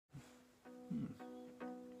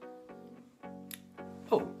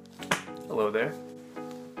Hello there.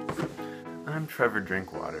 I'm Trevor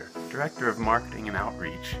Drinkwater, Director of Marketing and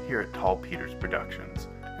Outreach here at Tall Peters Productions,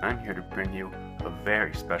 and I'm here to bring you a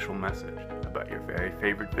very special message about your very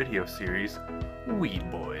favorite video series, Weed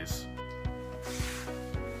Boys.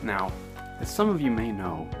 Now, as some of you may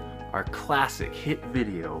know, our classic hit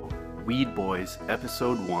video, Weed Boys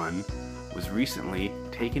Episode 1, was recently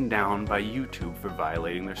taken down by YouTube for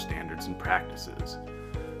violating their standards and practices.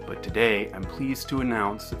 But today, I'm pleased to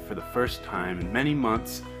announce that for the first time in many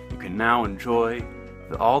months, you can now enjoy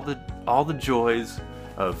all the joys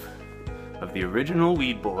of the original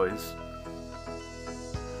Weed Boys.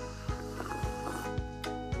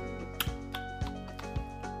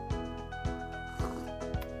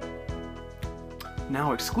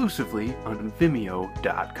 Now exclusively on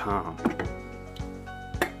Vimeo.com.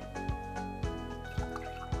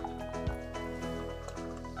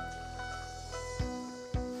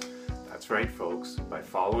 That's right, folks. By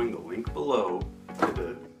following the link below,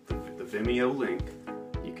 the Vimeo link,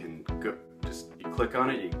 you can go. You click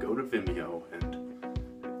on it, you go to Vimeo,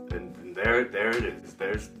 and there it is.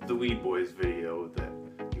 There's the Weed Boys video that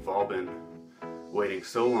you've all been waiting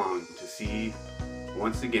so long to see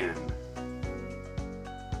once again.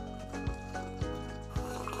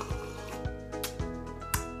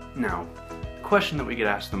 Now, the question that we get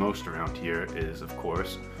asked the most around here is, of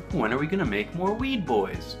course, when are we gonna make more Weed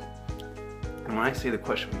Boys? And when I say the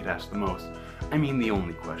question we get asked the most, I mean the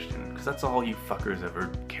only question, because that's all you fuckers ever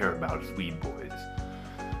care about is Weed Boys.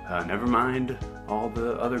 Never mind all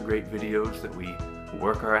the other great videos that we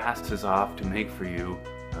work our asses off to make for you.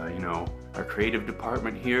 You know, our creative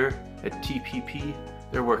department here at TPP,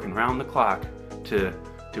 they're working round the clock to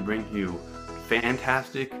bring you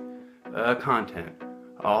fantastic content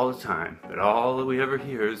all the time. But all that we ever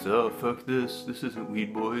hear is, oh, fuck this isn't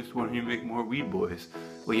Weed Boys, why don't you make more Weed Boys?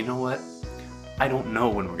 Well, you know what? I don't know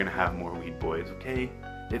when we're gonna have more Weed Boys, okay?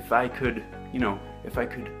 If I could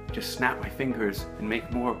just snap my fingers and make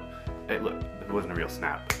more, look, it wasn't a real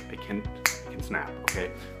snap. I can snap, okay?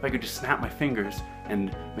 If I could just snap my fingers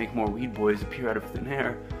and make more Weed Boys appear out of thin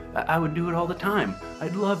air, I would do it all the time.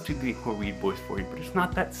 I'd love to make more Weed Boys for you, but it's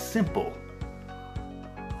not that simple.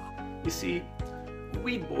 You see,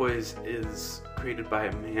 Weed Boys is created by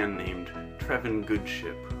a man named Trevin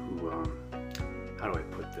Goodship, who, how do I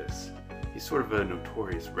put this? He's sort of a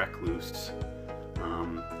notorious recluse.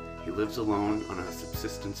 He lives alone on a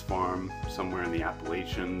subsistence farm somewhere in the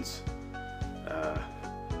Appalachians.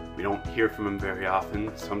 We don't hear from him very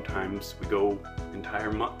often. Sometimes we go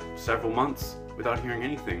several months without hearing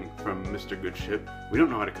anything from Mr. Goodship. We don't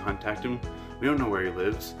know how to contact him. We don't know where he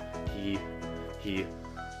lives. He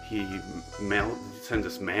sends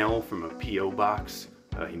us mail from a P.O. box.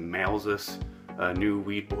 He mails us new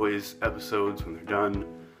Weed Boys episodes when they're done.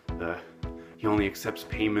 He only accepts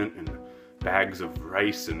payment in bags of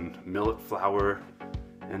rice and millet flour.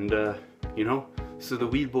 And, you know, so the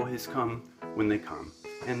Weed Boys come when they come.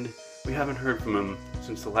 And we haven't heard from him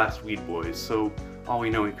since the last Weed Boys, so all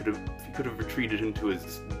we know, if he could have retreated into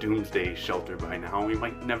his doomsday shelter by now, we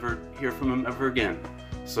might never hear from him ever again.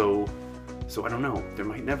 So I don't know, there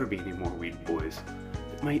might never be any more Weed Boys.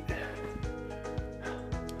 It might...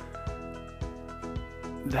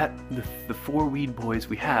 The 4 Weed Boys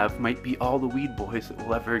we have might be all the Weed Boys that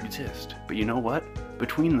will ever exist. But you know what?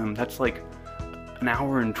 Between them, that's like an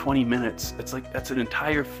hour and 20 minutes. That's an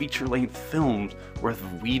entire feature-length film's worth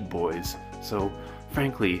of Weed Boys. So,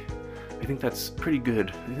 frankly, I think that's pretty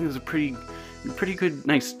good. I think it was a pretty good,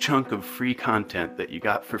 nice chunk of free content that you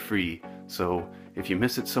got for free. So, if you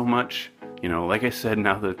miss it so much, you know, like I said,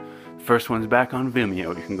 now the first one's back on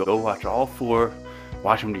Vimeo. You can go watch all 4,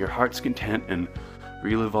 watch them to your heart's content, and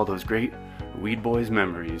relive all those great Weed Boys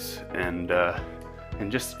memories, and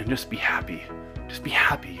just be happy. Just be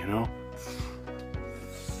happy, you know?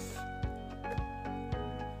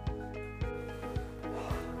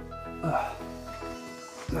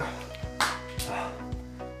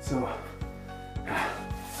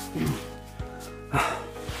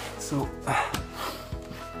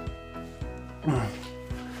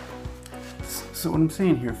 So what I'm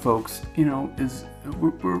saying here, folks, you know, is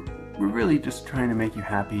we're really just trying to make you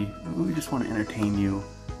happy. We just want to entertain you.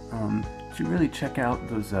 You should really check out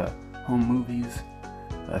those home movies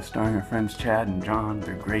starring our friends Chad and John.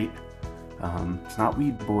 They're great. It's not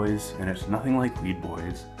Weed Boys, and it's nothing like Weed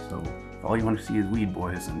Boys. So if all you want to see is Weed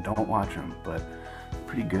Boys, then don't watch them. But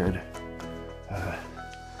pretty good.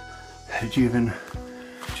 Did you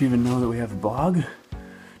even know that we have a blog?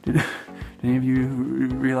 Did any of you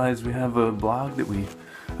realize we have a blog that we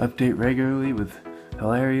update regularly with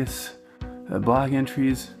hilarious blog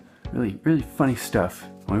entries, really funny stuff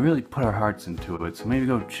We really put our hearts into it, so maybe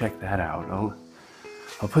go check that out.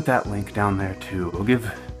 I'll put that link down there too. I'll leave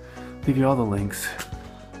you all the links.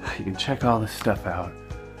 You can check all this stuff out.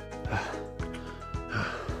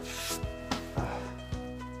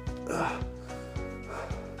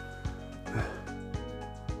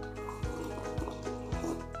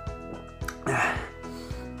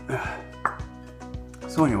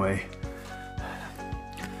 So anyway,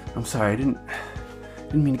 I'm sorry, I didn't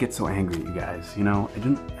mean to get so angry at you guys, you know?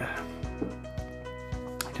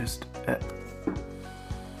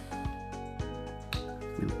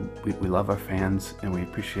 We love our fans and we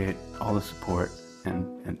appreciate all the support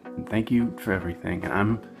and thank you for everything. And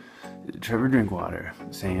I'm Trevor Drinkwater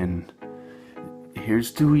saying,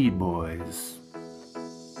 here's to Weed Boys.